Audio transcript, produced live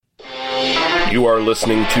You are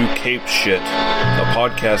listening to Cape Shit, a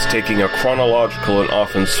podcast taking a chronological and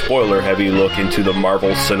often spoiler-heavy look into the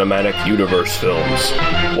Marvel Cinematic Universe films,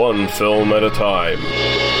 one film at a time.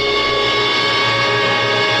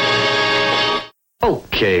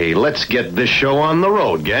 Okay, let's get this show on the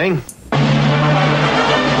road, gang.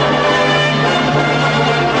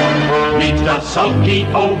 Meet the sulky,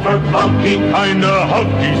 over-bulky, kinda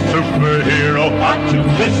hulky superhero. A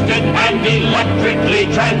two-fisted and electrically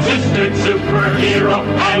transistored superhero.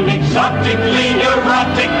 An exotically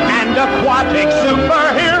neurotic and aquatic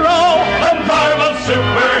superhero. The Marvel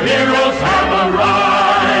superheroes have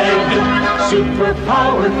arrived.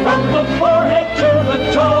 Superpowered from the forehead to the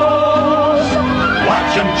toes.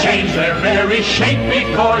 Watch them change their very shape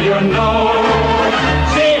before your nose.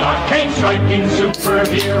 See our cane-striking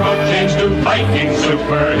superhero change to Viking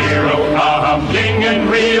superhero. A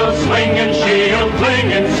humdinging, real swinging,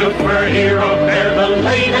 shield-flinging superhero. They're the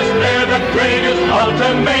latest, they're the greatest,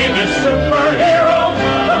 ultimatest superheroes.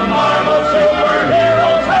 The Marvel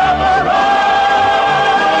superheroes have arrived.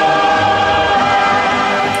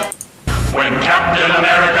 When Captain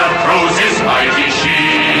America throws his mighty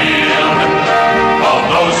shield, all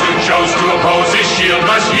those who chose to oppose his shield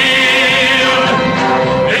must yield.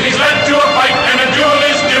 If he's led to a fight and a duel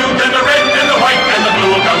is due, then the red and the white and the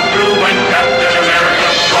blue will come through when Captain America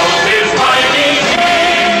throws his mighty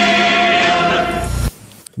shield.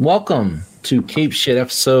 Welcome to Cape Shit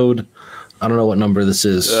episode, I don't know what number this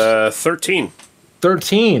is. 13.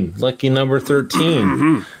 13. Lucky number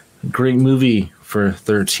 13. Great movie for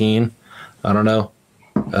 13. I don't know.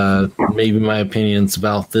 Maybe my opinions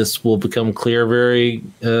about this will become clear very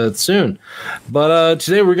soon. But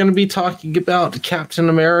today we're going to be talking about Captain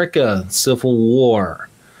America: Civil War,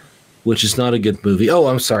 which is not a good movie. Oh,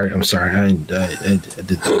 I'm sorry. I did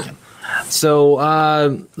that again. So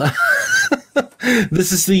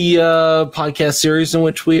this is the podcast series in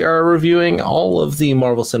which we are reviewing all of the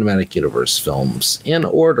Marvel Cinematic Universe films in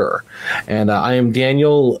order. And I am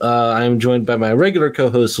Daniel. I am joined by my regular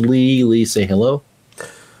co-host, Lee. Lee, say hello.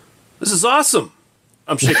 This is awesome.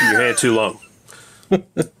 I'm shaking your hand too long.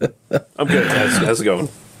 I'm good. How's it going?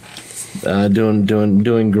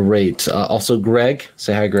 Doing great. Also, Greg.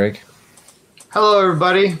 Say hi, Greg. Hello,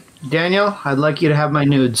 everybody. Daniel, I'd like you to have my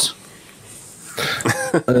nudes.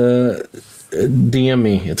 DM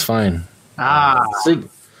me. It's fine.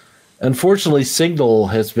 Unfortunately, Signal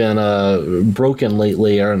has been broken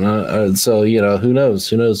lately, so who knows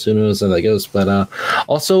how that goes. But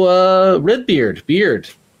also, Redbeard, Beard.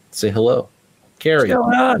 Say hello, Carrie. What's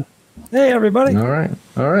going on? Hey, everybody. All right.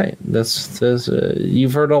 That's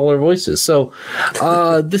you've heard all our voices. So,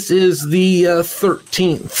 this is the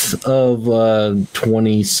 13th of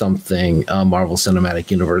 20-something Marvel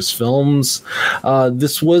Cinematic Universe films.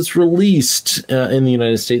 This was released in the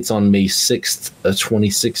United States on May 6th,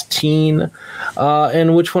 2016.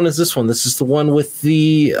 And which one is this one? This is the one with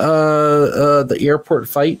the airport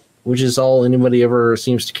fight, which is all anybody ever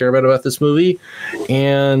seems to care about this movie.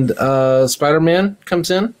 And Spider-Man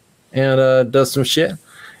comes in and does some shit.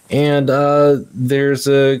 And there's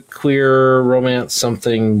a queer romance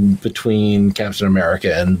something between Captain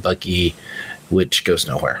America and Bucky, which goes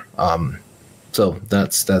nowhere. So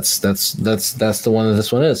that's the one that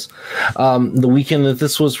this one is. The weekend that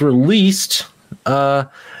this was released,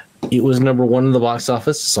 it was number 1 in the box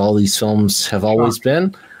office, as all these films have always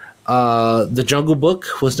been. The Jungle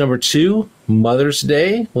Book was number 2. Mother's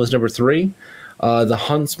Day was number 3. The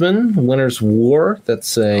Huntsman, Winter's War.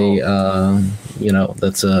 That's Keanu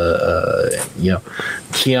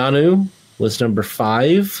was number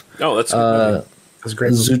 5. Oh, that's a That's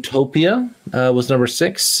great. Zootopia was number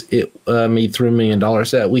 6. It made $3 million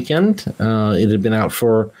that weekend. It had been out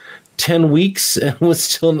for 10 weeks and was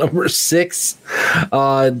still number 6.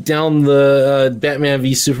 Down the Batman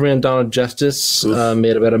v Superman: Dawn of Justice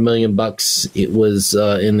made about $1 million. It was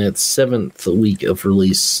in its 7th week of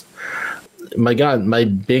release. My God, My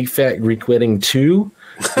Big Fat Greek Wedding 2,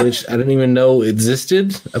 which I didn't even know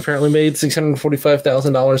existed, apparently made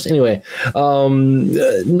 $645,000. Anyway,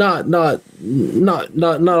 not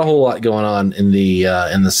a whole lot going on in the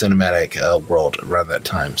cinematic world around that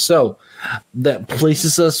time. So that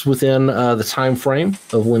places us within the time frame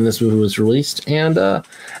of when this movie was released. And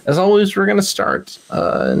as always, we're going to start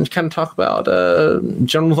and kind of talk about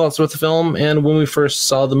general thoughts about the film and when we first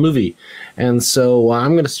saw the movie. And so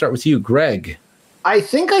I'm going to start with you, Greg. I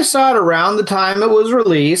think I saw it around the time it was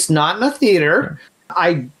released, not in a theater.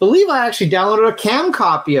 I believe I actually downloaded a cam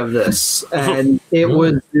copy of this, and it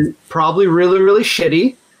was probably really, really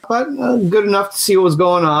shitty, but good enough to see what was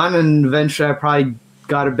going on. And eventually I probably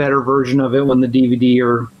got a better version of it when the DVD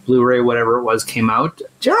or Blu-ray, whatever it was, came out.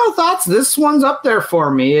 General thoughts, this one's up there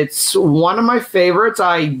for me. It's one of my favorites.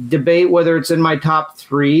 I debate whether it's in my top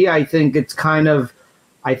 3. I think it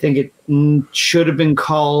should have been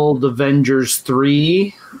called Avengers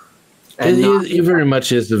 3. It very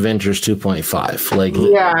much is Avengers 2.5. Like,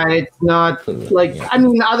 yeah, it's not like, I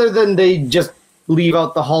mean, other than they just leave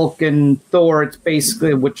out the Hulk and Thor, it's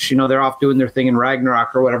basically, which, they're off doing their thing in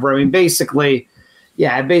Ragnarok or whatever. I mean, basically,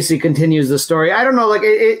 yeah, it basically continues the story. I don't know, like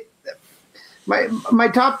my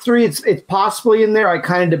top 3, it's possibly in there. I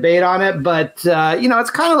kind of debate on it, but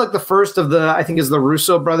it's kind of like the first of I think is the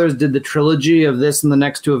Russo brothers did the trilogy of this and the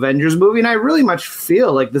next 2 Avengers movie, and I really much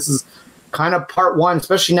feel like this is kind of part 1,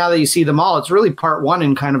 especially now that you see them all. It's really part 1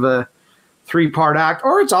 in kind of a 3-part act,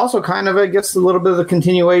 or it's also kind of, I guess, a little bit of the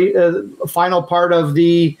continuation, final part of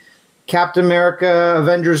the Captain America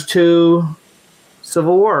Avengers 2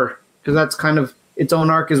 Civil War, because that's kind of its own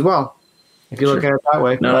arc as well, if you look at it that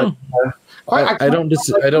way. No. But, I don't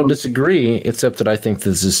disagree, except that I think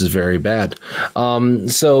this is very bad.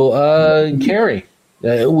 So, Carrie,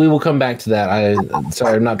 we will come back to that.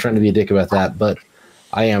 Sorry, I'm not trying to be a dick about that, but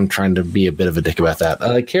I am trying to be a bit of a dick about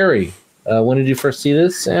that. Carrie, when did you first see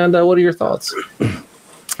this, and what are your thoughts?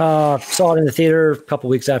 Saw it in the theater a couple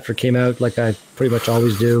weeks after it came out, like I pretty much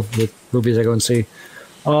always do with movies I go and see.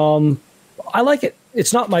 I like it.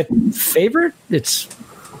 It's not my favorite. It's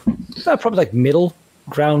probably like middle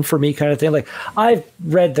ground for me kind of thing. Like, I've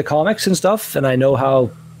read the comics and stuff, and I know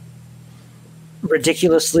how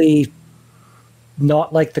ridiculously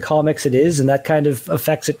not like the comics it is, and that kind of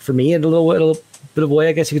affects it for me in a little bit of a way,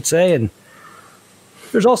 I guess you could say. And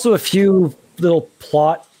there's also a few little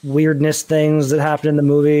plot weirdness things that happen in the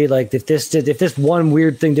movie. Like, if this one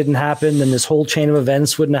weird thing didn't happen, then this whole chain of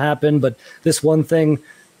events wouldn't have happened. But this one thing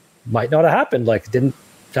might not have happened. Like, it didn't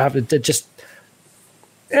happen. It just,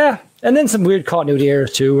 yeah. And then some weird continuity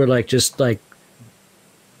errors too, where just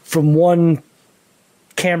from one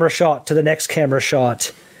camera shot to the next camera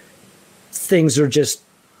shot, things are just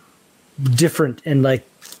different, and like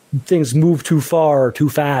things move too far or too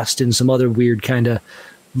fast in some other weird kind of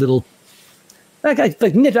little. I can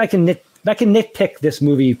nitpick this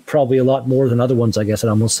movie probably a lot more than other ones, I guess I'd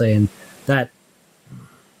almost say, and that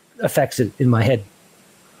affects it in my head.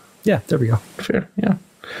 Yeah, there we go. Fair, yeah.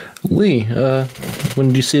 Lee, when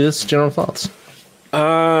did you see this? General thoughts?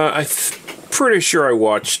 I'm pretty sure I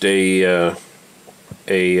watched a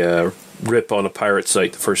rip on a pirate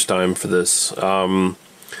site the first time for this. And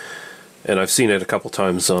I've seen it a couple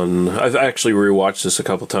times I've actually rewatched this a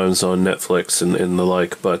couple times on Netflix and the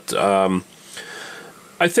like, but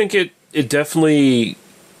I think it definitely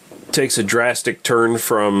takes a drastic turn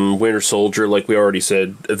from Winter Soldier, like we already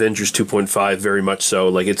said. Avengers 2.5, very much so.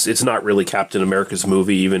 Like, it's not really Captain America's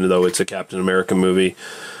movie, even though it's a Captain America movie.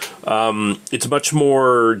 It's much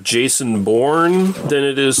more Jason Bourne than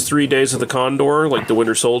it is 3 Days of the Condor, like the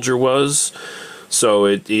Winter Soldier was. So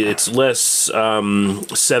it's less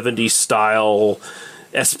 70s style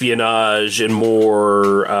espionage and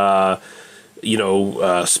more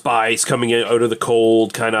spies coming in out of the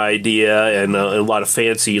cold kind of idea, and a lot of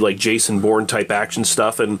fancy like Jason Bourne type action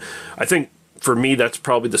stuff. And I think for me, that's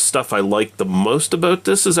probably the stuff I like the most about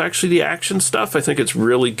this, is actually the action stuff. I think it's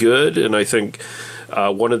really good, and I think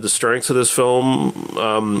one of the strengths of this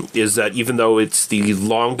film is that even though it's the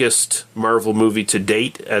longest Marvel movie to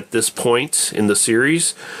date at this point in the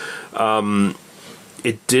series,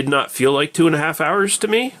 it did not feel like 2.5 hours to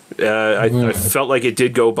me. I felt like it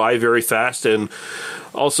did go by very fast, and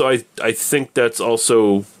also I think that's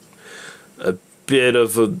also a bit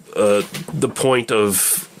of the point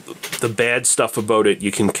of the bad stuff about it.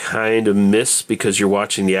 You can kind of miss because you're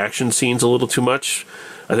watching the action scenes a little too much.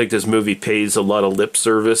 I think this movie pays a lot of lip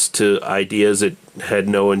service to ideas it had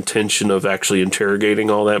no intention of actually interrogating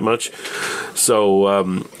all that much. So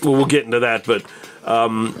we'll get into that, but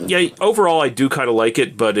yeah, overall I do kind of like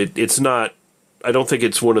it, but it's not, I don't think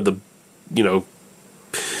it's one of the,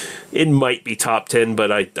 it might be top 10, but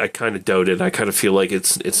I kind of doubt it. I kind of feel like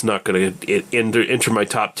it's not going to enter my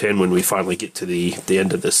top 10 when we finally get to the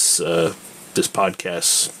end of this this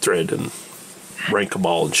podcast thread and rank them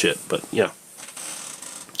all and shit. But yeah,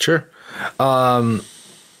 sure. I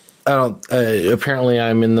don't. Apparently,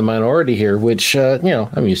 I'm in the minority here, which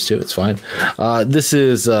I'm used to. It's fine. This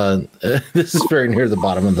is very near the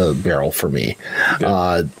bottom of the barrel for me.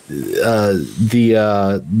 The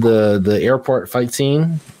airport fight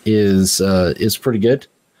scene is pretty good.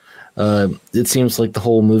 It seems like the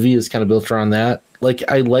whole movie is kind of built around that. Like,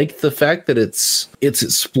 I like the fact that it's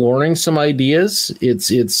exploring some ideas.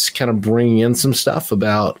 It's kind of bringing in some stuff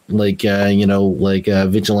about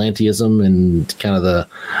vigilantism and kind of the,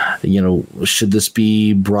 should this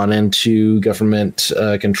be brought into government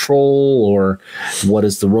control, or what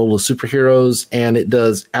is the role of superheroes? And it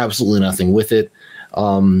does absolutely nothing with it.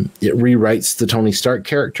 It rewrites the Tony Stark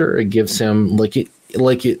character. It gives him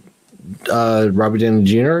Robert Downey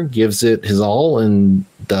Jr. gives it his all and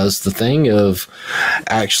does the thing of,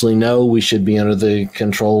 actually, no, we should be under the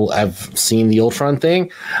control. I've seen the Ultron thing.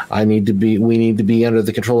 We need to be under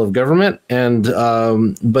the control of government. And,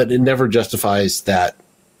 but it never justifies that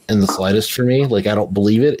in the slightest for me. Like, I don't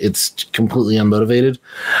believe it. It's completely unmotivated.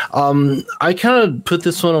 I kind of put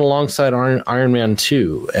this one alongside Iron Man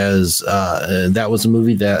 2 as, that was a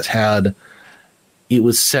movie that it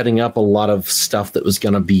was setting up a lot of stuff that was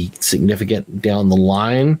going to be significant down the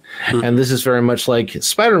line. Mm-hmm. And this is very much like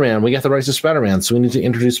Spider-Man. We got the rights to Spider-Man, so we need to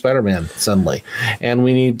introduce Spider-Man suddenly. And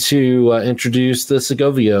we need to introduce the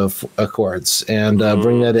Segovia Accords and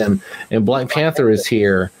bring that in. And Black Panther is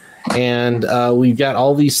here. And we've got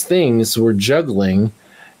all these things we're juggling.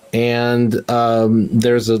 And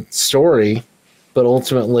there's a story, but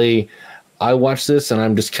ultimately I watch this and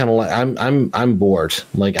I'm just kind of like, I'm bored.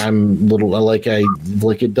 Like,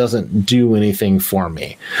 it doesn't do anything for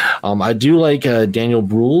me. I do like Daniel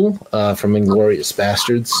Bruhl from Inglourious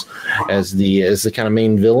Bastards as the kind of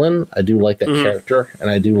main villain. I do like that character, and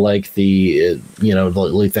I do like the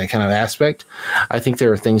like that kind of aspect. I think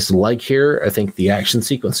there are things to like here. I think the action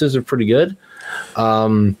sequences are pretty good.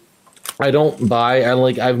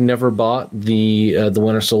 I've never bought the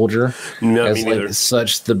Winter Soldier as like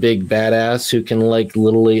such the big badass who can like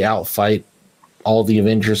literally outfight all the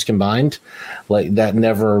Avengers combined. Like, that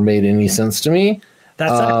never made any sense to me.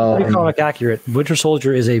 That's actually comic accurate. Winter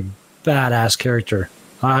Soldier is a badass character.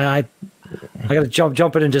 I got to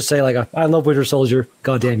jump in and just say, like, I love Winter Soldier.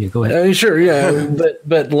 God damn you. Go ahead. Sure, yeah.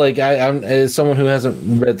 but like, I'm as someone who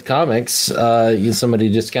hasn't read the comics, somebody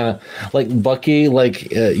just kind of like Bucky, like,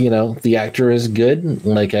 the actor is good.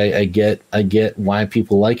 Like, I get why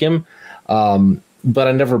people like him. But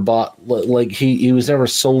I never bought, like, he was never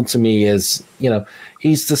sold to me as,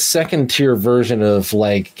 he's the second tier version of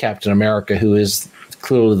like Captain America, who is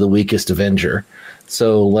clearly the weakest Avenger.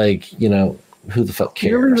 So, like, who the fuck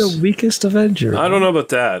cares? You're the weakest Avenger. I don't know about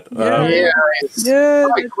that. Yeah.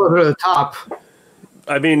 Closer to the top.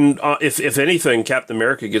 I mean, if anything, Captain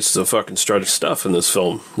America gets to fucking strut his stuff in this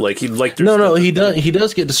film. Like, he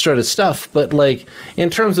does get to strut his stuff, but like,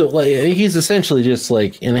 in terms of like, he's essentially just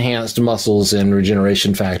like enhanced muscles and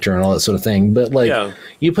regeneration factor and all that sort of thing. But like,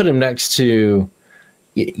 you put him next to,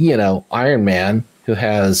 Iron Man, who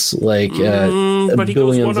has like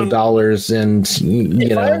billions of dollars, and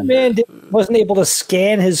if Iron Man wasn't able to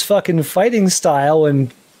scan his fucking fighting style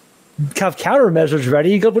and have countermeasures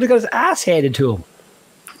ready, he would have got his ass handed to him.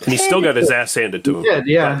 And he still got his ass handed to him.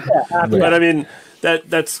 Yeah. But I mean,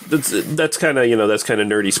 that's kind of that's kind of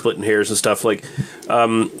nerdy, splitting hairs and stuff. Like,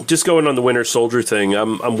 just going on the Winter Soldier thing.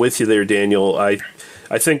 I'm with you there, Daniel. I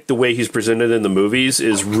think the way he's presented in the movies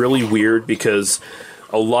is really weird, because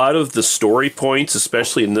a lot of the story points,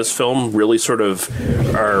 especially in this film, really sort of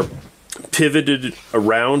are pivoted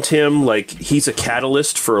around him. Like, he's a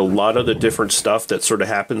catalyst for a lot of the different stuff that sort of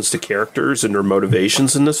happens to characters and their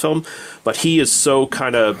motivations in this film. But he is so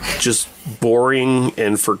kind of just boring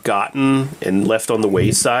and forgotten and left on the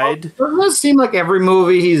wayside. It does seem like every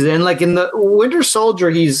movie he's in, like in the Winter Soldier,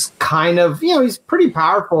 he's kind of, he's pretty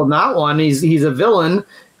powerful in that one. He's a villain.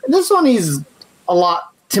 In this one, he's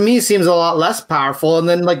to me, seems a lot less powerful. And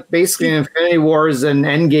then, like, basically in Infinity Wars and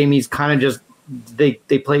Endgame, he's kind of just, they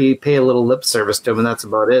pay a little lip service to him, and that's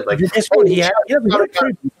about it. Like, he had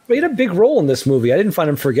a big role in this movie. I didn't find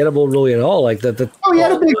him forgettable really at all. Like he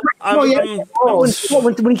had a big role. When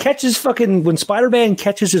he catches when Spider-Man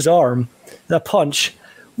catches his arm, that punch.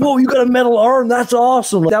 Whoa, you got a metal arm? That's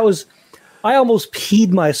awesome! That was. I almost peed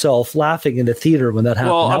myself laughing in the theater when that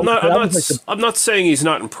happened. Well, I'm not saying he's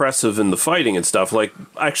not impressive in the fighting and stuff. Like,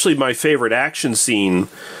 actually, my favorite action scene,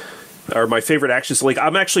 like,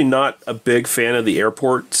 I'm actually not a big fan of the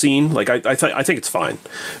airport scene. Like, I think it's fine.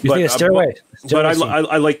 You think a stairway? But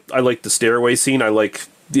I like the stairway scene. I like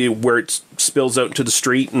where it spills out into the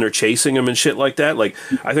street and they're chasing him and shit like that. Like,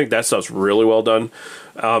 I think that stuff's really well done.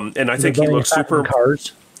 And I think he looks super.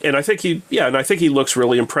 Cars. And I think he looks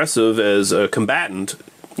really impressive as a combatant,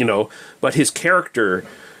 but his character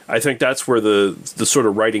I think that's where the sort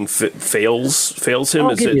of writing fails him.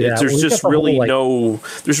 I'll Is give you that that. there's Well, just he's got the really whole,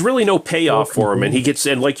 there's really no payoff for him, and he gets,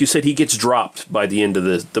 and like you said, he gets dropped by the end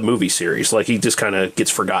of the movie series. Like he just kind of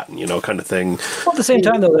gets forgotten, kind of thing. Well, at the same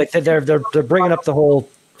time, though, like they're bringing up the whole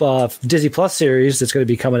Disney Plus series that's going to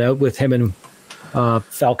be coming out with him and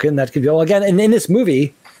Falcon. That could go again. And in this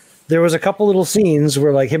movie, there was a couple little scenes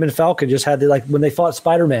where like him and Falcon just had when they fought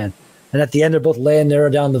Spider-Man, and at the end they're both laying there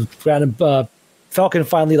down the ground. And Falcon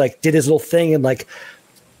finally like did his little thing and like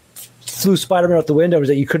flew Spider-Man out the window. Was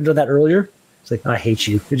that you couldn't have done that earlier? It's like, I hate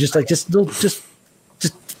you. It's just like just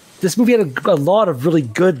this movie had a lot of really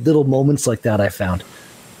good little moments like that. I found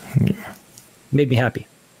made me happy.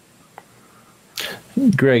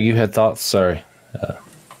 Greg, you had thoughts? Sorry. I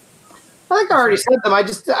think I already said them.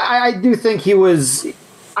 I do think he was.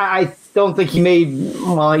 I don't think he made.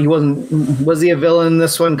 Well, he wasn't. Was he a villain in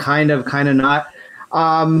this one? Kind of not.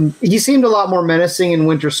 He seemed a lot more menacing in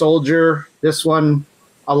Winter Soldier. This one,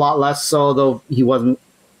 a lot less so, though he wasn't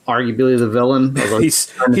arguably the villain. He's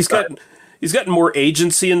gotten more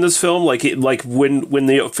agency in this film. Like when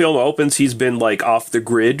the film opens, he's been like off the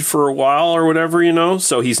grid for a while or whatever,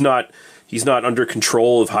 So he's not under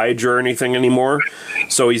control of Hydra or anything anymore.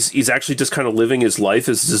 So he's actually just kind of living his life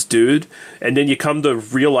as this dude. And then you come to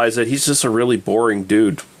realize that he's just a really boring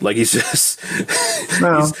dude. Like he's just.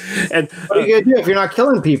 Well, what are you gonna do if you're not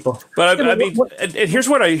killing people? But I mean, and here's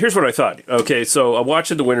what I thought. Okay, so I'm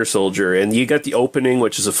watching The Winter Soldier, and you got the opening,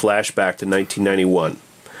 which is a flashback to 1991,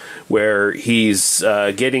 where he's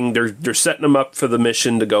they're setting him up for the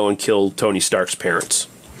mission to go and kill Tony Stark's parents,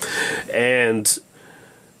 and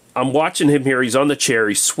I'm watching him here. He's on the chair.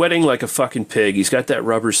 He's sweating like a fucking pig. He's got that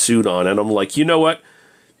rubber suit on. And I'm like, you know what?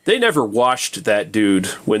 They never washed that dude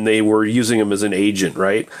when they were using him as an agent,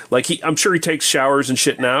 right? Like, I'm sure he takes showers and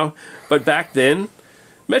shit now. But back then,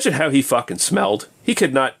 imagine how he fucking smelled. He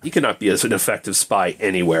could not be as an effective spy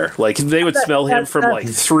anywhere. Like, they would smell him from like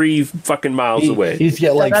 3 fucking miles away. He's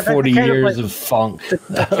got like 40 years of funk.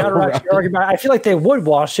 Counteract your argument. I feel like they would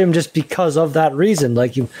wash him just because of that reason.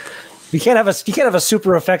 Like you can't have a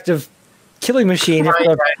super effective killing machine if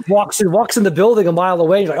it walks in the building a mile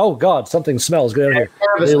away. You're like, oh god, something smells good here.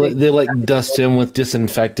 They like dust him with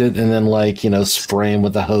disinfectant and then spray him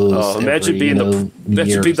with a hose. Oh, imagine being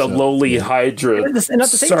the lowly Hydra and at the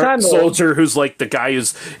same time, soldier who's like the guy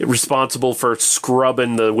who's responsible for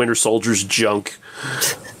scrubbing the Winter Soldier's junk.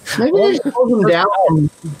 Maybe they just hose him down.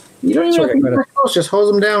 You don't even have to be close. Just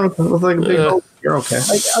hose him down with like a big hose. You're okay.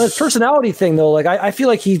 Like the personality thing, though, like I feel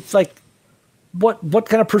like he's like, what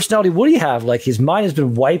kind of personality would he have? Like his mind has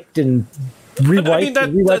been wiped and rewiped.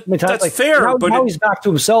 That's like, fair. Now he's back to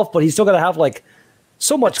himself, but he's still got to have like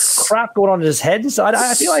so much crap going on in his head. So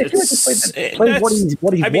I feel like he played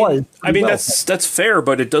what he was. I mean, that's fair,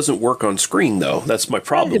 but it doesn't work on screen though. That's my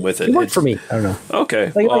problem with it. It worked for me. I don't know.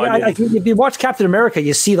 Okay. If you watch Captain America,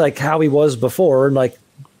 you see like how he was before, and like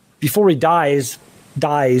before he dies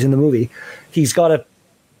in the movie. He's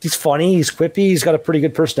funny, he's quippy, he's got a pretty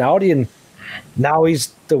good personality, and now he's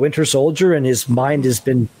the Winter Soldier, and his mind has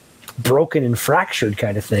been broken and fractured,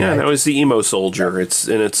 kind of thing. Yeah, that was the emo soldier. It's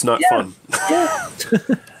not fun. Yeah.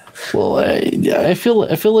 Well, I feel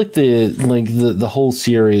like the whole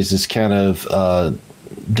series is kind of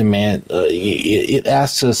it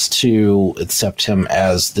asks us to accept him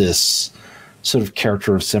as this sort of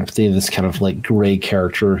character of sympathy, this kind of like gray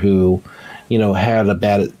character who,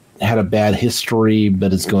 had a bad history,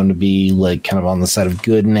 but is going to be like kind of on the side of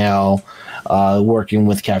good now, working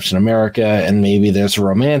with Captain America, and maybe there's a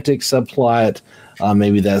romantic subplot.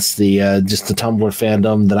 Maybe that's the just the Tumblr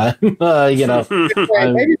fandom that I'm,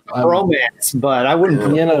 maybe it's a romance, but I wouldn't.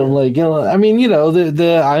 I mean,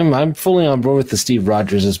 I'm fully on board with the Steve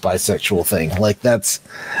Rogers is bisexual thing. Like that's,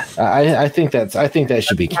 I think that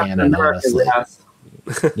should be canon, honestly.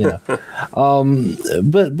 But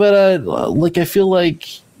like I feel like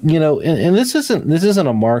and this isn't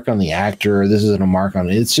a mark on the actor. This isn't a mark on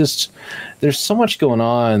it. It's just there's so much going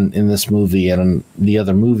on in this movie and in the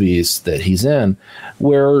other movies that he's in,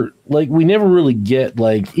 where like we never really get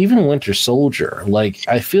like even Winter Soldier. Like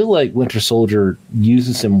I feel like Winter Soldier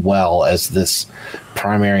uses him well as this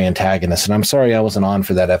primary antagonist. And I'm sorry I wasn't on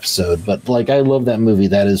for that episode, but like I love that movie.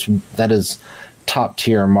 That is top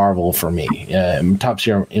tier Marvel for me, top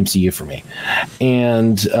tier MCU for me,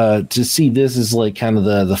 and to see this is like kind of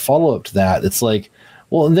the follow up to that. It's like,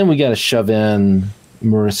 well, and then we got to shove in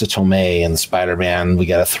Marissa Tomei and Spider-Man. We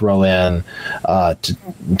got to throw in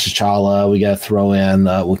T'Challa. We got to throw in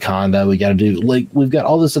Wakanda. We got to do like we've got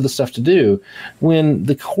all this other stuff to do. When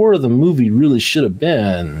the core of the movie really should have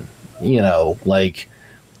been, like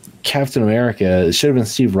Captain America, it should have been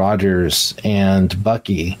Steve Rogers and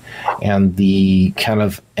Bucky, and the kind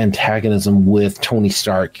of antagonism with Tony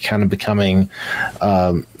Stark kind of becoming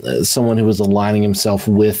someone who was aligning himself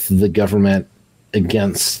with the government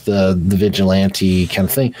against the vigilante kind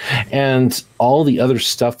of thing. And all the other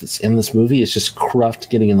stuff that's in this movie is just corrupt,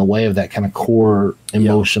 getting in the way of that kind of core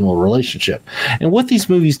emotional relationship. And what these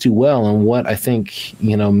movies do well, and what I think,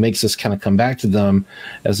 makes us kind of come back to them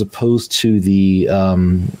as opposed to the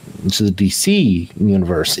DC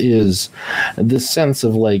universe, is this sense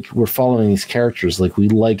of like, we're following these characters, like we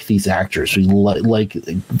like these actors, we like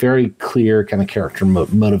very clear kind of character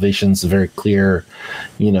motivations, very clear,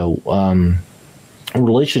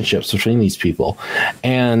 relationships between these people,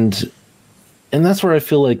 and that's where I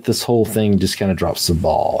feel like this whole thing just kind of drops the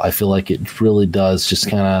ball. I feel like it really does just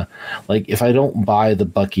kind of like, if I don't buy the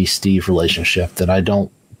Bucky Steve relationship, then I don't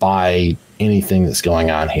buy anything that's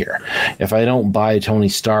going on here. If I don't buy Tony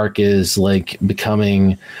Stark is like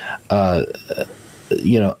becoming a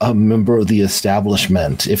member of the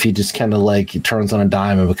establishment, if he just kind of like turns on a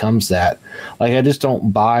dime and becomes that, like, I just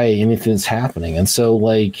don't buy anything that's happening. And so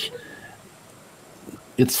like,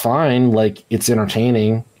 it's fine. Like, it's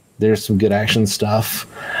entertaining. There's some good action stuff,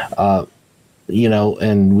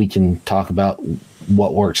 and we can talk about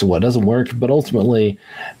what works and what doesn't work, but ultimately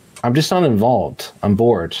I'm just not involved. I'm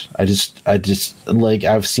bored. I just like,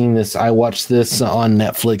 I've seen this. I watched this on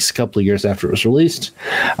Netflix a couple of years after it was released.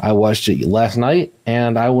 I watched it last night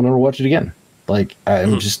and I will never watch it again. Like,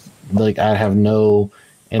 I'm just like, I have no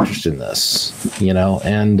interest in this,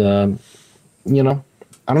 and, I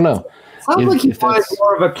don't know. Sounds like you wanted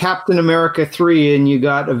more of a Captain America 3 and you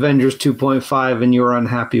got Avengers 2.5 and you were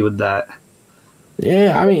unhappy with that.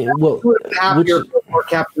 Yeah, I mean, well, happier, more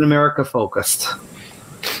Captain America focused.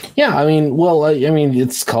 Yeah, I mean, well, I mean,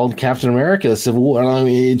 it's called Captain America Civil War. I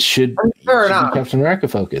mean, it should be Captain America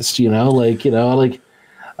focused. I don't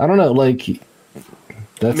know, like.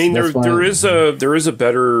 I mean, there is a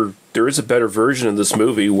better version of this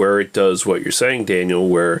movie where it does what you're saying, Daniel,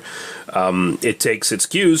 where it takes its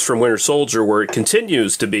cues from Winter Soldier, where it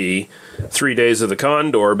continues to be 3 Days of the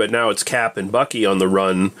Condor, but now it's Cap and Bucky on the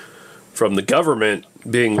run from the government,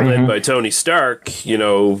 being led by Tony Stark.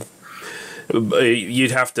 You'd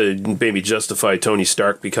have to maybe justify Tony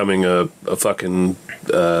Stark becoming a fucking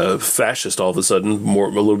fascist all of a sudden, a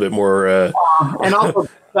little bit more. And also,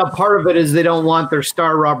 part of it is they don't want their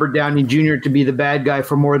star Robert Downey Jr. to be the bad guy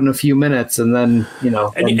for more than a few minutes, and then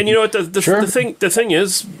And you know what the thing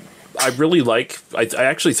is, I really like. I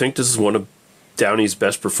actually think this is one of Downey's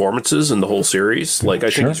best performances in the whole series. Like, I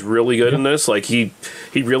think he's really good in this. Like, he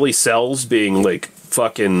really sells being like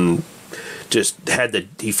fucking.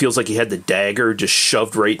 He feels like he had the dagger just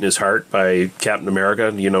shoved right in his heart by Captain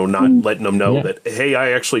America, not letting him know that, hey,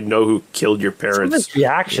 I actually know who killed your parents. Some of his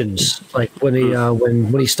reactions, like when he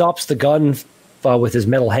when he stops the gun with his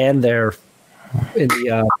metal hand there in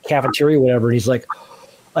the cafeteria, or whatever, and he's like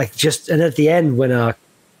and at the end when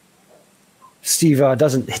Steve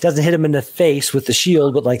doesn't hit him in the face with the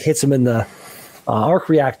shield, but like hits him in the arc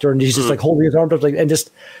reactor, and he's just like holding his arms up, like, and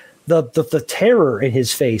just. The terror in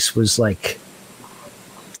his face was like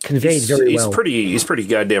conveyed very well. He's pretty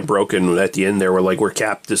goddamn broken at the end there, where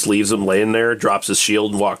Cap just leaves him laying there, drops his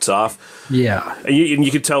shield, and walks off. Yeah, and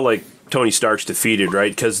you can tell like Tony Stark's defeated,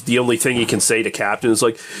 right? Because the only thing he can say to Captain is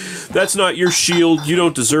like, "That's not your shield. You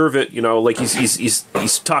don't deserve it." Like he's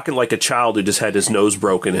talking like a child who just had his nose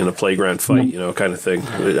broken in a playground fight, kind of thing.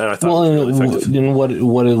 And I thought, what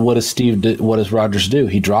does what does Rogers do?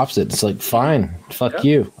 He drops it. It's like, fine, fuck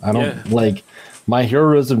you. I don't like. My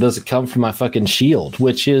heroism doesn't come from my fucking shield,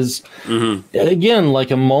 which is again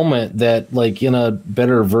like a moment that, like, in a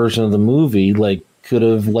better version of the movie, like, could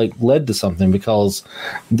have like led to something, because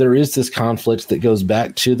there is this conflict that goes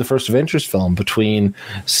back to the first Avengers film between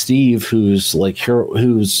Steve, whose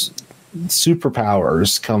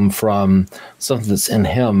superpowers come from something that's in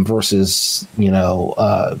him, versus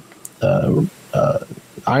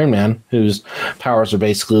Iron Man, whose powers are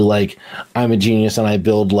basically like, I'm a genius and I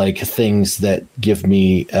build like things that give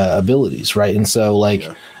me abilities, right? And so like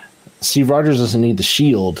Steve Rogers doesn't need the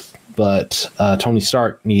shield, but Tony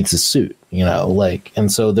Stark needs a suit,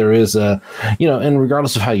 and so there is and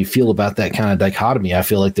regardless of how you feel about that kind of dichotomy, I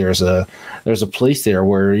feel like there's a place there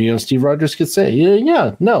where, Steve Rogers could say,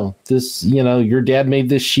 this, your dad made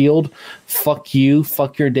this shield, fuck you,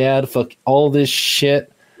 fuck your dad, fuck all this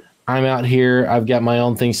shit. I'm out here. I've got my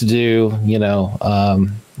own things to do.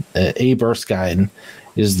 Abe Erskine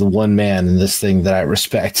is the one man in this thing that I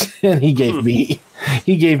respect, and he gave me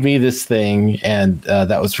he gave me this thing, and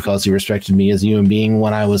that was because he respected me as a human being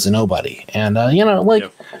when I was a nobody. And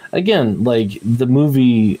again, like the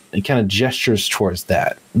movie kind of gestures towards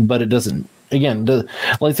that, but it doesn't. Again,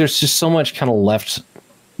 there's just so much kind of left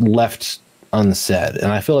unsaid,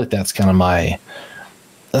 and I feel like that's kind of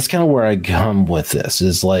where I come with this.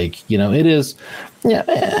 Is like, it is. Yeah,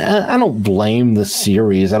 I don't blame the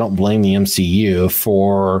series. I don't blame the MCU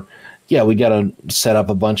for. Yeah, we got to set up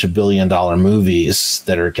a bunch of billion-dollar movies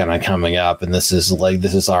that are kind of coming up, and this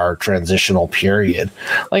is our transitional period.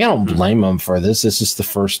 Like, I don't blame them for this. This is the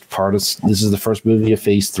first part of this is the first movie of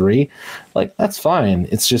Phase 3. Like, that's fine.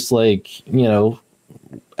 It's just like,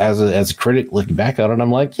 as a critic looking back on it,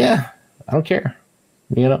 I'm like, yeah, I don't care.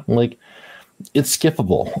 Like, it's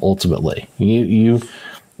skippable ultimately.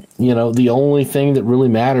 The only thing that really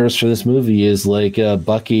matters for this movie is like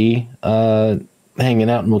Bucky hanging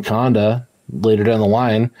out in Wakanda later down the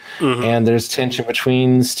line, and there's tension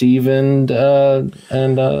between Steve and Iron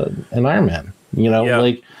Man.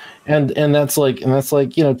 And that's like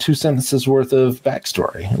 2 sentences worth of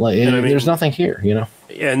backstory. Like, there's nothing here.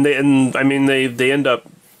 And they end up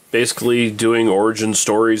basically doing origin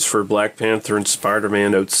stories for Black Panther and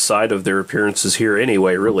Spider-Man outside of their appearances here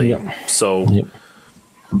anyway. Really, so. Yep.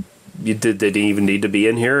 They didn't even need to be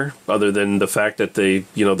in here, other than the fact that they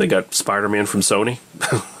got Spider-Man from Sony.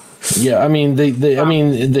 Yeah,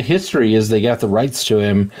 the history is they got the rights to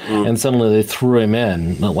him, and suddenly they threw him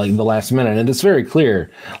in like the last minute, and it's very clear.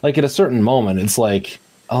 Like at a certain moment, it's like,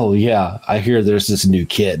 oh yeah, I hear there's this new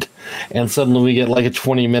kid, and suddenly we get like a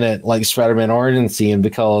 20-minute like Spider-Man origin scene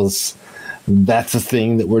because that's a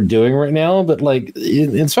thing that we're doing right now. But like,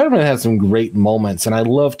 Spider-Man has some great moments, and I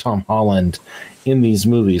love Tom Holland in these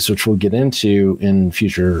movies, which we'll get into in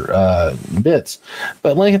future bits.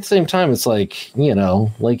 But like at the same time, it's like,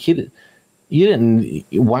 like you didn't,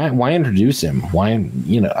 why introduce him? Why,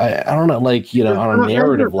 I don't know, like, on a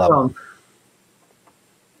narrative level.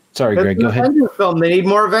 Sorry, Greg, go ahead. Film. They need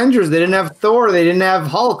more Avengers. They didn't have Thor. They didn't have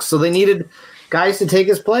Hulk. So they needed guys to take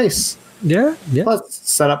his place. Yeah. Let's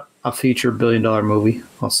set up a future $1 billion movie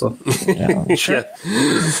also. Yeah, sure.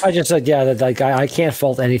 I just said, that like I can't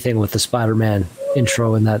fault anything with the Spider-Man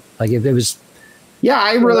intro and that. Like it was. Yeah,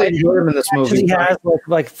 I really enjoyed him in this movie. He has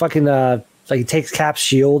like fucking like he takes Cap's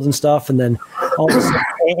shield and stuff, and then all of a sudden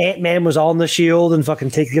Ant-Man was on the shield and fucking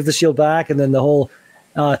give the shield back, and then the whole.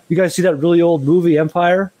 You guys see that really old movie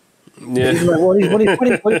Empire? Yeah.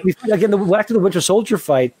 Again, after the Winter Soldier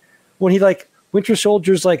fight, when he like Winter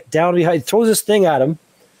Soldier's like down behind, throws this thing at him.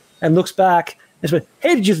 And looks back and says,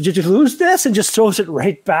 "Hey, did you lose this?" And just throws it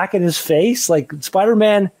right back in his face. Like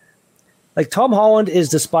Spider-Man, like Tom Holland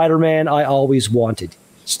is the Spider-Man I always wanted.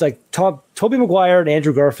 It's like Tobey Maguire and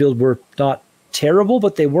Andrew Garfield were not terrible,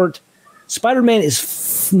 but they weren't. Spider-Man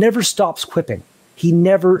never stops quipping. He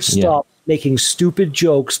never stops making stupid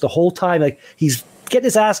jokes the whole time. Like he's getting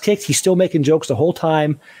his ass kicked, he's still making jokes the whole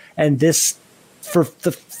time. And this,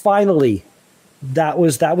 finally, that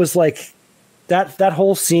was like. That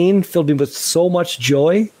whole scene filled me with so much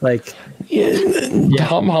joy. Like,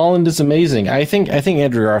 Tom Holland is amazing. I think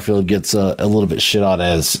Andrew Garfield gets a little bit shit on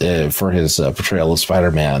as for his portrayal of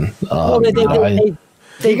Spider-Man. They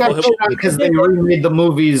got shit on because they remade the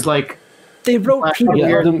movies like they wrote.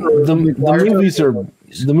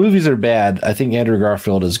 The movies are bad. I think Andrew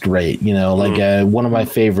Garfield is great. One of my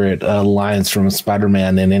favorite lines from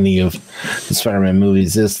Spider-Man in any of the Spider-Man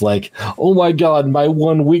movies is like, "Oh my God, my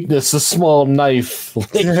one weakness, a small knife."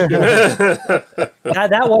 That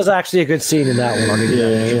was actually a good scene in that one.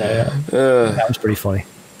 That was pretty funny.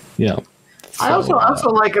 Yeah. I also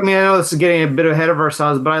like. I know this is getting a bit ahead of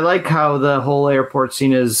ourselves, but I like how the whole airport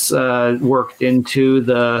scene is worked into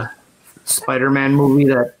the Spider-Man movie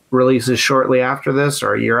that releases shortly after this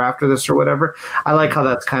or a year after this or whatever. I like how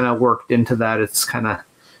that's kind of worked into that. It's kind of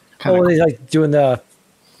he's like doing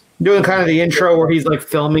kind of the intro where he's like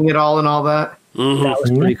filming it all and all that. Mm-hmm. That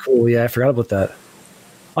was pretty cool. Yeah, I forgot about that.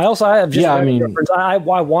 I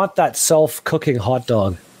want that self-cooking hot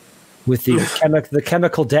dog with the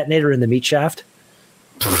chemical detonator in the meat shaft.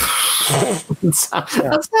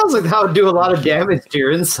 That sounds like that would do a lot of damage to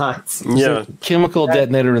your insides. Yeah, chemical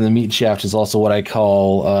detonator in the meat shaft is also what I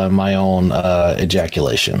call my own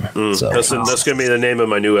ejaculation. So that's going to be the name of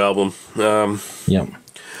my new album. I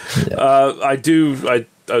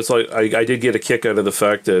did get a kick out of the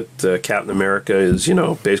fact that Captain America is,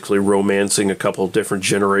 basically romancing a couple different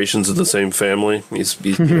generations of the same family. He's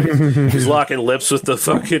locking lips with the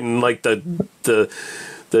fucking like the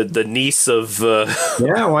niece of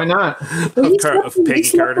why not? Of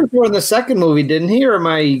Peggy Carter. In the second movie, didn't he? Or am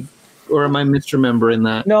I misremembering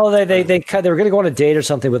that? No, they were going to go on a date or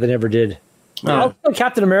something, but they never did.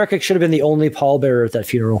 Captain America should have been the only pallbearer at that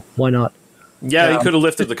funeral. Why not? Yeah, he could have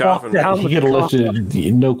lifted the coffin. He could have lifted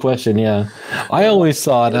it, no question. Yeah, I always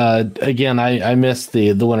thought. Again, I missed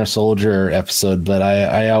the Winter Soldier episode, but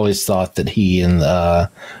I always thought that he and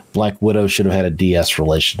Black Widow should have had a DS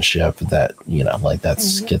relationship. That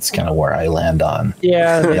that's kind of where I land on.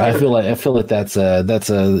 Yeah, I feel like that's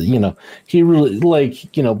a he really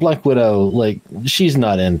Black Widow, she's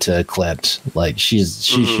not into Clint, she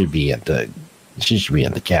should be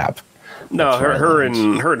into Cap. No, her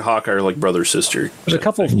and Hawkeye are like brother sister. There's a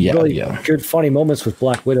couple of really good funny moments with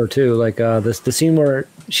Black Widow too, like the scene where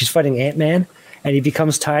she's fighting Ant-Man and he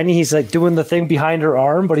becomes tiny. He's like doing the thing behind her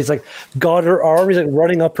arm, but he's like got her arm. He's like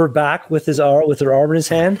running up her back with her arm in his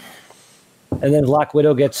hand. And then Black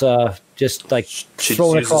Widow gets just like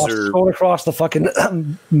thrown across the fucking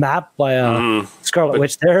map by Scarlet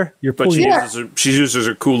Witch. There, she uses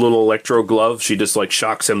her cool little electro glove. She just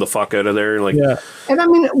shocks him the fuck out of there. And I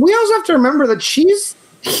mean, we also have to remember that she's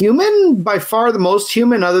human, by far the most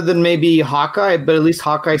human, other than maybe Hawkeye. But at least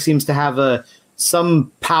Hawkeye seems to have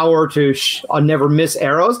some power to never miss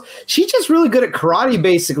arrows. She's just really good at karate,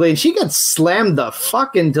 basically, and she gets slammed the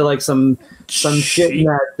fuck into some shit in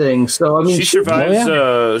that thing. So I mean, she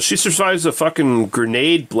survives. She survives a fucking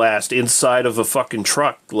grenade blast inside of a fucking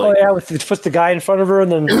truck. Puts the guy in front of her,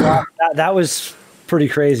 and then that was pretty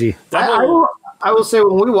crazy. I will say,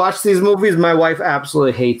 when we watch these movies, my wife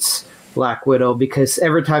absolutely hates Black Widow because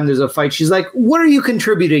every time there's a fight, she's like, "What are you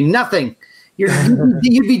contributing? Nothing.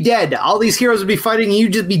 You'd be dead. All these heroes would be fighting, and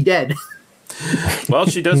you'd just be dead." Well,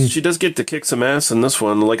 she does get to kick some ass in this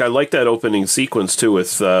one. I like that opening sequence too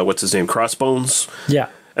with what's his name, Crossbones. Yeah,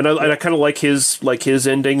 and I kind of like his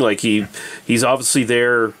ending. He's obviously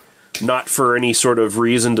there not for any sort of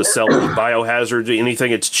reason to sell biohazard or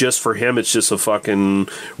anything. It's just for him. It's just a fucking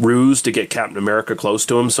ruse to get Captain America close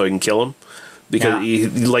to him so he can kill him. Because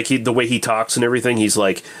the way he talks and everything, he's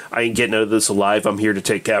like, I ain't getting out of this alive. I'm here to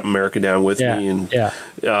take Captain America down with me. And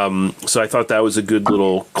so I thought that was a good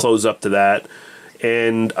little close up to that.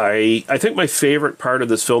 And I think my favorite part of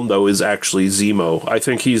this film, though, is actually Zemo. I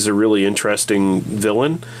think he's a really interesting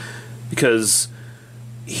villain because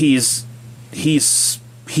he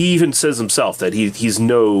even says himself that he's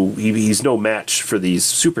no match for these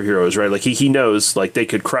superheroes, right? He knows they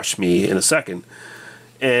could crush me in a second.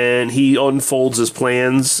 And he unfolds his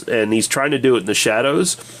plans, and he's trying to do it in the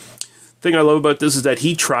shadows. Thing I love about this is that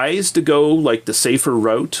he tries to go the safer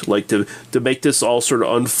route, to make this all sort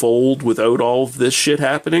of unfold without all of this shit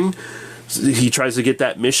happening. He tries to get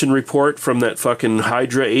that mission report from that fucking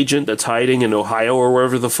Hydra agent that's hiding in Ohio or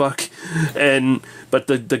wherever the fuck, but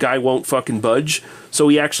the guy won't fucking budge. So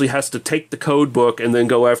he actually has to take the code book and then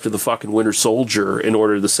go after the fucking Winter Soldier in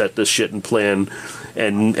order to set this shit in plan,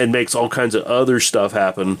 and makes all kinds of other stuff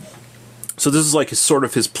happen. So this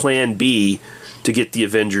is his plan B to get the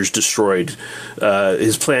Avengers destroyed.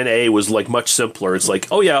 His plan A was much simpler. It's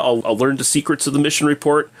I'll learn the secrets of the mission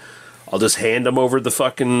report. I'll just hand him over the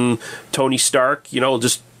fucking Tony Stark. I'll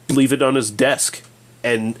just leave it on his desk,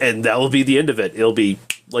 and that'll be the end of it. It'll be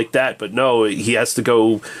like that. But no, he has to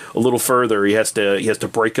go a little further. He has to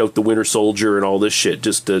break out the Winter Soldier and all this shit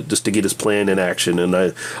just to get his plan in action. And I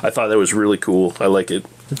thought that was really cool. I like it.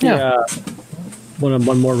 Yeah. One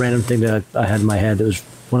more random thing that I had in my head that was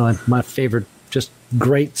one of my favorite, just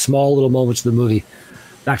great small little moments of the movie.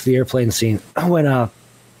 Back to the airplane scene when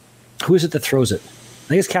who is it that throws it? I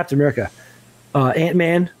think it's Captain America.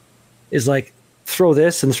 Ant-Man is throw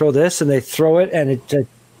this, and they throw it, and it.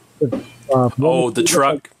 The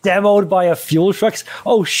truck demoed by a fuel truck.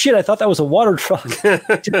 Oh shit! I thought that was a water truck.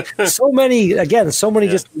 so many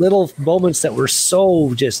just little moments that were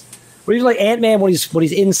so just. Or even Ant-Man when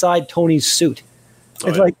he's inside Tony's suit.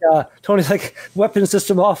 It's Tony's weapon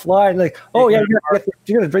system offline.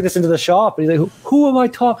 You're gonna bring this into the shop, and he's like, "Who am I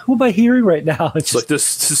talking? Who am I hearing right now?" It's just,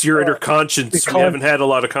 this is your inner conscience. We haven't had a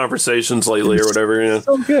lot of conversations lately, or whatever. Yeah.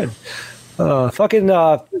 So good.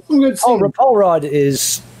 Paul Rudd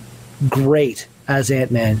is great as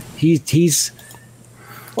Ant-Man. He's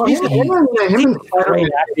a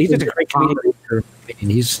great comedian.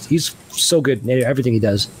 He's so good in everything he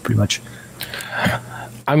does, pretty much.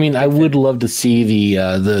 I mean, I would love to see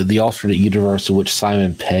the alternate universe in which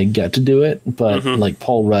Simon Pegg got to do it, but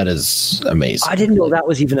Paul Rudd is amazing. I didn't know that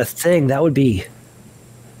was even a thing. That would be.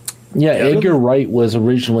 Yeah, Edgar Wright was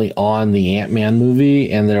originally on the Ant-Man movie,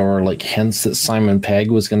 and there were hints that Simon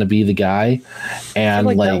Pegg was going to be the guy, and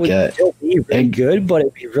that would still be really good, but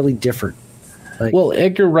it'd be really different.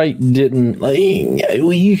 Edgar Wright didn't.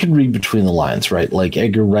 You can read between the lines, right?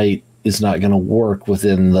 Edgar Wright is not going to work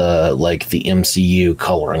within the MCU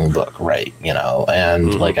coloring book, right?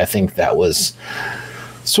 And like I think that was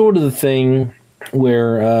sort of the thing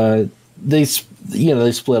where they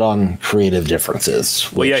split on creative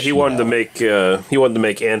differences. Well, he wanted to make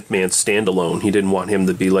Ant-Man standalone. He didn't want him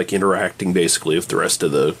to be like interacting basically with the rest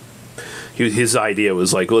of the. His idea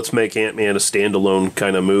was like, let's make Ant-Man a standalone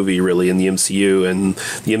kind of movie, really, in the MCU, and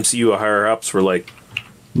the MCU higher ups were like,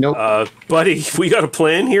 Nope. buddy, we got a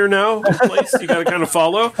plan here now. Place you got to kind of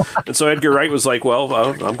follow. And so Edgar Wright was like, well,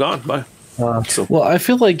 I'm gone. Bye. Well, I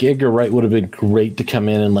feel like Edgar Wright would have been great to come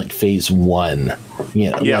in like phase 1.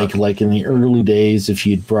 Like in the early days, if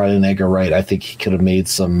you'd brought in Edgar Wright, I think he could have made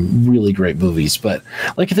some really great movies. But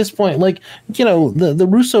like at this point, the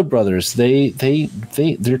Russo brothers, they're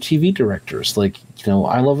TV directors.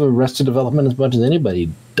 I love Arrested Development as much as anybody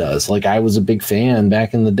does. Like I was a big fan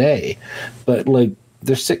back in the day, but like.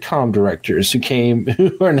 They're sitcom directors who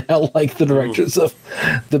are now like the directors of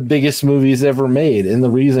the biggest movies ever made, and the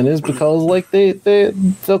reason is because like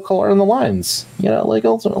they'll color in the lines,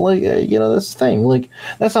 ultimately, this thing, like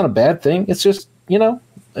that's not a bad thing. It's just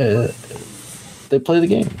they play the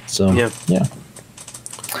game. So yeah.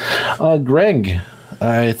 Greg,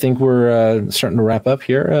 I think we're starting to wrap up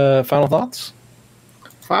here. Final thoughts.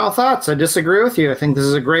 Final thoughts. I disagree with you. I think this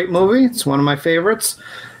is a great movie. It's one of my favorites.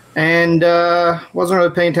 And wasn't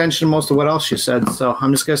really paying attention to most of what else you said, so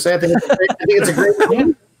I'm just going to say I think it's a great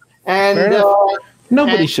movie. And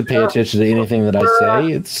nobody should pay attention to anything that I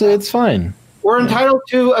say. It's fine. We're entitled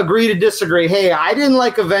to agree to disagree. Hey, I didn't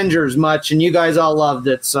like Avengers much, and you guys all loved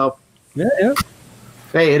it. So yeah.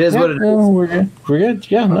 Hey, it is what it is. We're good. We're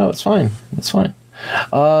good. Yeah, no, it's fine. It's fine.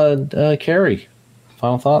 Carrie,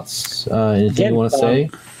 final thoughts? Anything you want to say?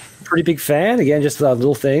 Pretty big fan. Again, just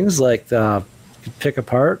little things like pick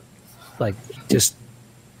apart, like just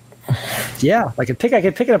I could pick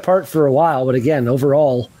it apart for a while, but again,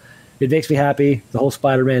 overall, it makes me happy. The whole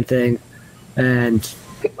Spider-Man thing, and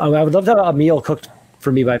I would love to have a meal cooked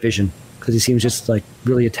for me by Vision because he seems just like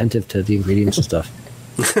really attentive to the ingredients and stuff.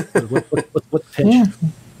 What pinch?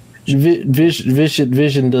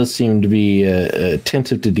 Vision does seem to be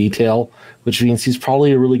attentive to detail, which means he's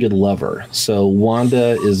probably a really good lover. So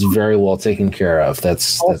Wanda is very well taken care of.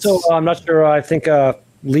 That's I'm not sure. I think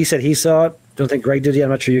Lee said he saw it. Don't think Greg did yet.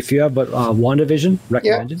 I'm not sure if you have, but WandaVision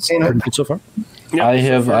recommended. Seen it. Good so far. Yeah, I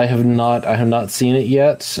have not seen it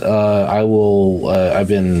yet. I will. I've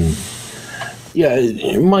been.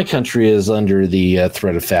 Yeah, my country is under the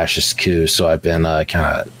threat of fascist coup, so I've been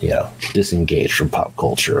kind of disengaged from pop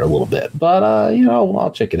culture a little bit. But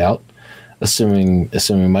I'll check it out. Assuming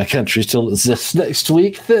my country still exists next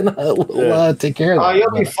week, then we'll take care of that.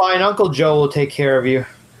 You'll be fine. Uncle Joe will take care of you.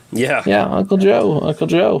 Yeah, Uncle Joe.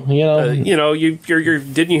 You're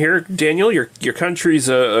didn't you hear, Daniel? Your country's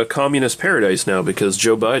a communist paradise now because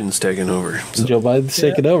Joe Biden's taking over. So. Joe Biden's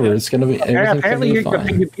taking over. It's gonna be apparently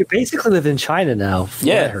you basically live in China now.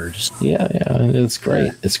 Yeah, I heard. Yeah, it's great.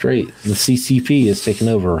 Yeah. It's great. The CCP is taking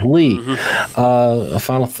over. Lee,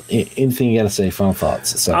 anything you got to say? Final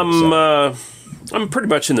thoughts. I'm pretty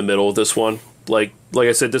much in the middle of this one. Like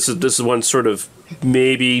I said, this is one sort of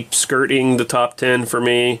maybe skirting the top 10 for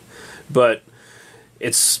me, but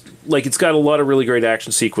it's got a lot of really great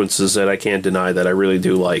action sequences that I can't deny that I really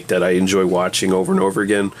do like, that I enjoy watching over and over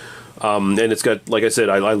again. And it's got, like I said,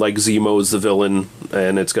 I like Zemo as the villain,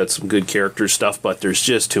 and it's got some good character stuff, but there's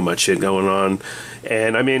just too much shit going on.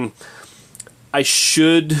 And I mean, I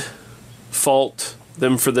should fault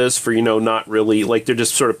them for this, for not really, like, they're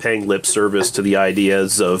just sort of paying lip service to the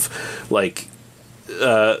ideas of like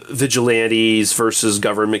vigilantes versus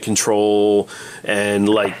government control, and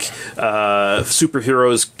like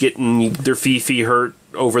superheroes getting their fee hurt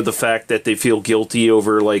over the fact that they feel guilty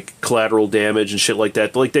over like collateral damage and shit like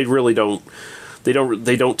that. But, like, they really don't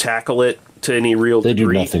tackle it to any real degree.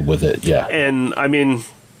 They do nothing with it. Yeah. And I mean,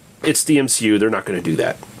 it's the MCU. They're not going to do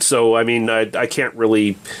that. So I mean, I can't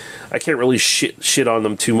really shit on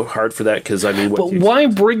them too hard for that, because I mean, but why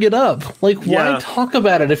bring it up? Like, why talk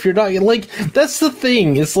about it if you're not like? That's the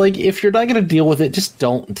thing. It's like, if you're not going to deal with it, just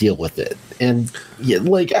don't deal with it. And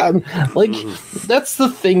that's the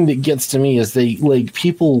thing that gets to me, is they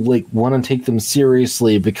people want to take them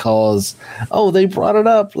seriously because they brought it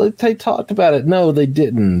up, like they talked about it. No, they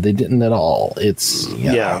didn't. They didn't at all. It's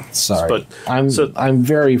sorry, but I'm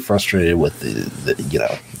very frustrated with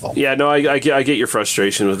Yeah, no, I get your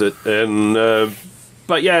frustration with it, and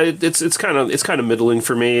but yeah, it's kind of middling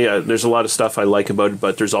for me. There's a lot of stuff I like about it,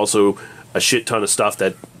 but there's also a shit ton of stuff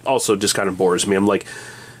that also just kind of bores me. I'm like,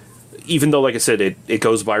 even though, like I said, it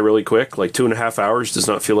goes by really quick, like 2.5 hours does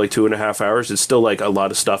not feel like 2.5 hours. It's still like a lot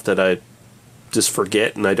of stuff that just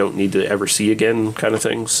forget and I don't need to ever see again, kind of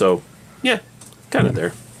thing. So, yeah, kind of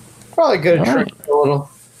there. Probably could have trimmed it a little.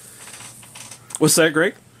 What's that,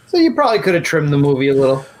 Greg? So you probably could have trimmed the movie a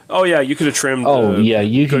little. Oh yeah, you could have trimmed.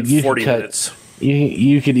 You could 40 cut, minutes.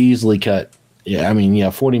 You could easily cut. Yeah, I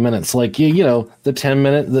mean, 40 minutes. Like the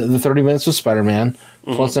 10-minute, the 30 minutes with Spider-Man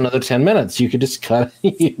plus another 10 minutes. You could just cut.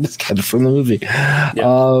 Just cut it from the movie.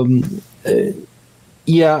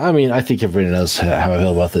 Yeah. I mean, I think everybody knows how I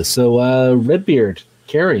feel about this. So, Redbeard,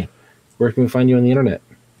 Carrie, where can we find you on the internet?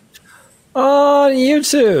 On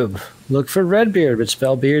YouTube, look for Redbeard, but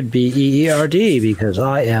spell beard B-E-E-R-D, because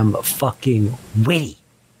I am fucking witty.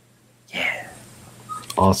 Yeah.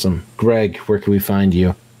 Awesome. Greg, where can we find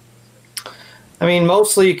you? I mean,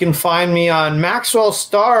 mostly you can find me on Maxwell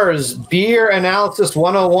Stars Beer Analysis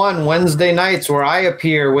 101 Wednesday nights, where I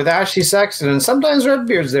appear with Ashley Sexton, and sometimes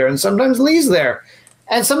Redbeard's there, and sometimes Lee's there,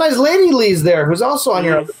 and sometimes Lady Lee's there, who's also on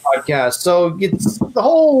your other podcast. So it's the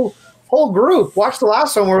whole group. Watch the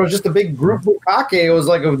last one where it was just a big group bukkake. It was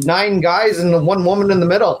like 9 guys and 1 woman in the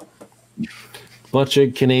middle. Bunch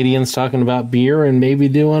of Canadians talking about beer and maybe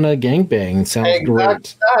doing a gangbang. Sounds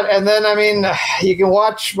great. And then, I mean, you can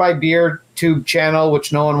watch my beer tube channel,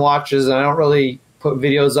 which no one watches, and I don't really put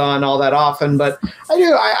videos on all that often, but I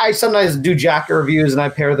do. I sometimes do jacket reviews, and I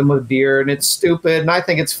pair them with beer, and it's stupid, and I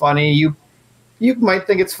think it's funny. You might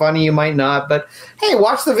think it's funny, you might not, but hey,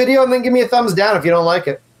 watch the video and then give me a thumbs down if you don't like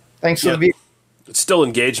it. Thanks for the view. It's still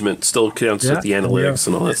engagement, still counts with the analytics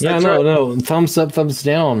and all that stuff. Yeah, no, thumbs up, thumbs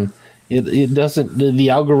down. It doesn't. The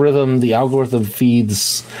algorithm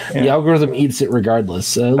feeds. The algorithm eats it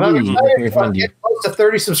regardless. Lee, where can we find you? Close to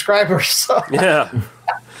 30 subscribers. So. Yeah.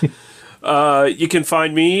 You can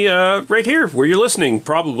find me right here where you're listening,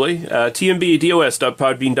 probably.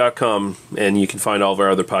 tmbdos.podbean.com, and you can find all of our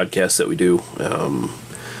other podcasts that we do.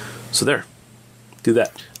 So there. Do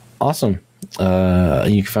that. Awesome.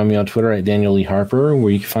 You can find me on Twitter at Daniel Lee Harper,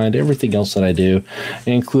 where you can find everything else that I do,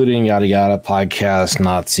 including Yada Yada Podcast,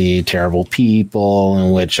 Nazi Terrible People,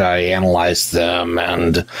 in which I analyze them,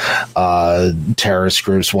 and terrorist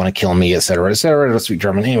groups want to kill me, etc., etc. I don't speak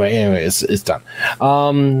German. Anyway, it's done.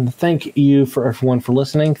 Thank you for everyone for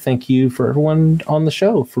listening. Thank you for everyone on the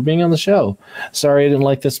show, for being on the show. Sorry I didn't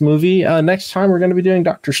like this movie. Next time we're going to be doing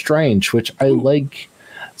Doctor Strange, which I like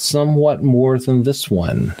somewhat more than this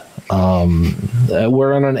one.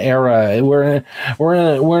 We're in an era. We're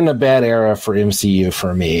in a bad era for MCU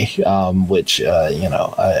for me, which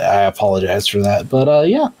I apologize for that. But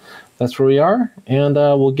yeah, that's where we are, and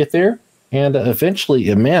we'll get there. And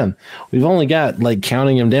eventually, man, we've only got, like,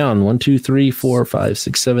 counting them down, 1, 2, 3, 4, 5,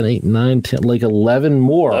 6, 7, 8, 9, 10, like 11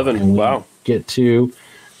 more. 11. Wow.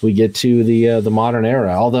 We get to the modern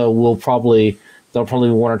era. Although there'll probably be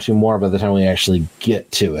 1 or 2 more by the time we actually get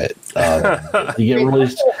to it. You get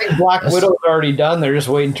released. I think Black Widow's already done. They're just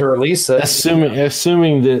waiting to release it.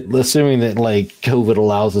 Assuming that like COVID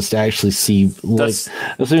allows us to actually see, like,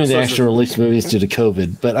 assuming they actually release movies due to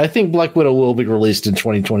COVID. But I think Black Widow will be released in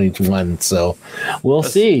 2021. So we'll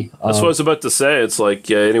see. That's what I was about to say. It's like,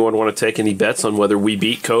 anyone want to take any bets on whether we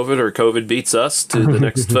beat COVID or COVID beats us to the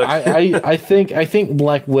next? I think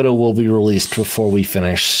Black Widow will be released before we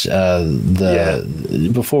finish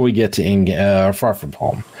before we get to Far From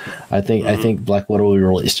Home. I think Black Widow will be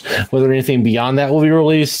released. Whether anything beyond that will be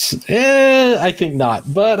released, I think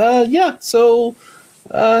not. But yeah, so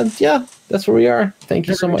that's where we are. Thank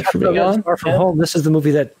you so much for being on. Far From Home. This is the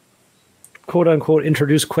movie that, quote unquote,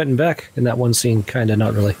 introduced Quentin Beck in that one scene. Kind of,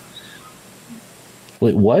 not really.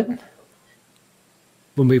 Wait, what?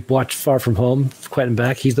 When we watched Far From Home, Quentin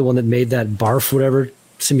Beck, he's the one that made that barf whatever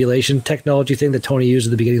simulation technology thing that Tony used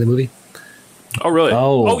at the beginning of the movie. Oh, really?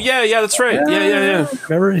 Oh, yeah, that's right. Yeah.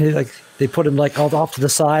 Remember, they put him like all off to the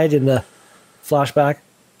side in the flashback.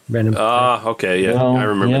 Random. Okay, yeah, I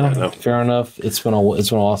remember that now. Fair enough. It's been a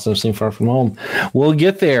while since I've seen Far From Home. We'll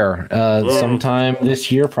get there sometime this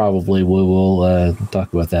year, probably. We will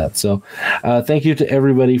talk about that. So, thank you to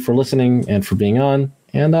everybody for listening and for being on,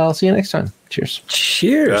 and I'll see you next time. Cheers.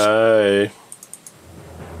 Bye.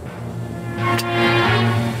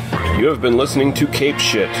 You have been listening to Cape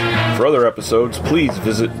Shit. For other episodes, please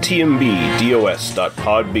visit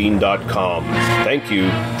tmbdos.podbean.com. Thank you.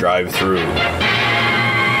 Drive through.